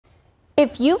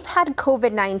If you've had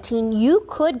COVID-19, you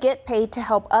could get paid to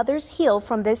help others heal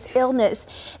from this illness.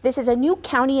 This is a new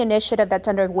county initiative that's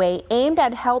underway aimed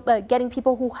at getting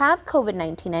people who have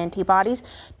COVID-19 antibodies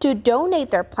to donate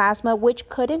their plasma, which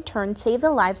could in turn save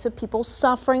the lives of people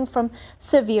suffering from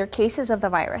severe cases of the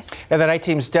virus. And the Night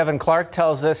Team's Devin Clark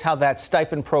tells us how that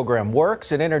stipend program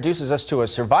works and introduces us to a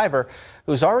survivor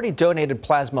who's already donated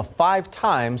plasma 5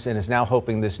 times and is now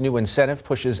hoping this new incentive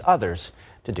pushes others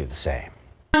to do the same.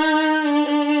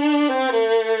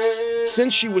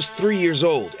 Since she was 3 years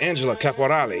old, Angela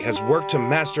Caporale has worked to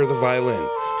master the violin.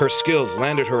 Her skills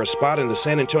landed her a spot in the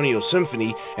San Antonio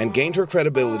Symphony and gained her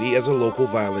credibility as a local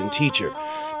violin teacher.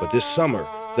 But this summer,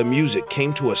 the music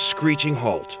came to a screeching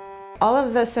halt. All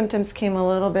of the symptoms came a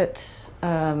little bit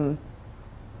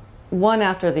one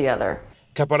after the other.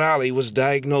 Caporale was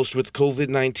diagnosed with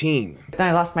COVID-19. Then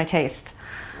I lost my taste,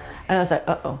 and I was like,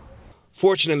 uh-oh.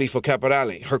 Fortunately for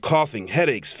Caporale, her coughing,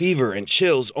 headaches, fever, and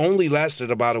chills only lasted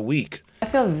about a week. I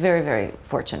feel very, very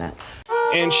fortunate.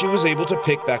 And she was able to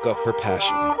pick back up her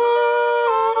passion.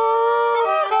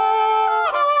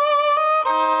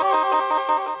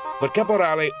 But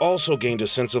Caporale also gained a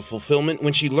sense of fulfillment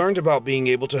when she learned about being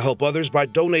able to help others by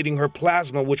donating her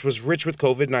plasma, which was rich with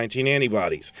COVID-19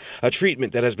 antibodies, a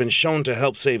treatment that has been shown to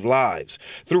help save lives.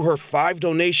 Through her 5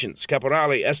 donations,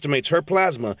 Caporale estimates her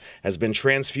plasma has been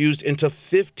transfused into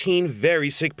 15 very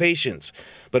sick patients.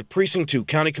 But Precinct 2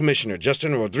 County Commissioner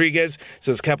Justin Rodriguez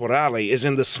says Caporale is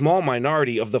in the small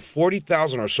minority of the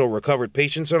 40,000 or so recovered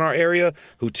patients in our area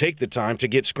who take the time to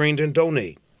get screened and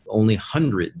donate. Only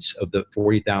hundreds of the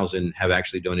 40,000 have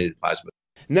actually donated plasma.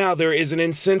 Now there is an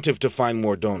incentive to find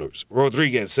more donors.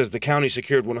 Rodriguez says the county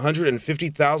secured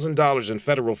 $150,000 in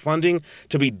federal funding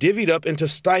to be divvied up into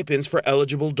stipends for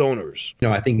eligible donors.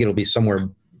 I think it'll be somewhere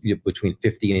between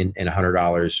 $50 and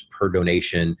 $100 per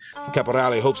donation.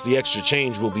 Caporale hopes the extra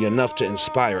change will be enough to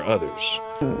inspire others.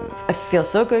 I feel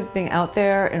so good being out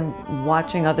there and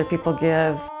watching other people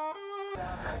give.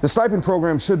 The stipend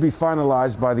program should be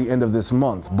finalized by the end of this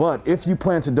month, but if you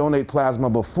plan to donate plasma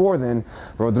before then,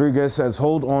 Rodriguez says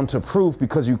hold on to proof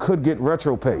because you could get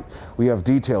retro pay. We have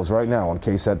details right now on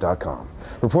KSAT.com.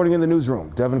 Reporting in the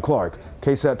newsroom, Devin Clark,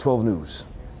 KSAT 12 News.